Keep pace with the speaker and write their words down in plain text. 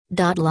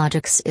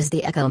Logix is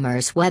the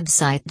ecommerce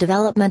website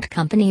development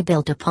company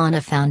built upon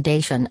a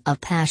foundation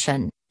of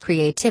passion,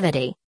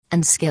 creativity,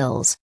 and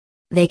skills.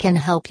 They can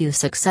help you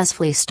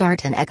successfully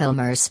start an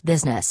ecommerce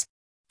business.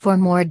 For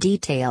more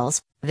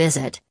details,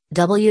 visit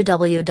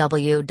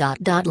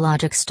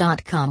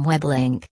www.logix.com web link.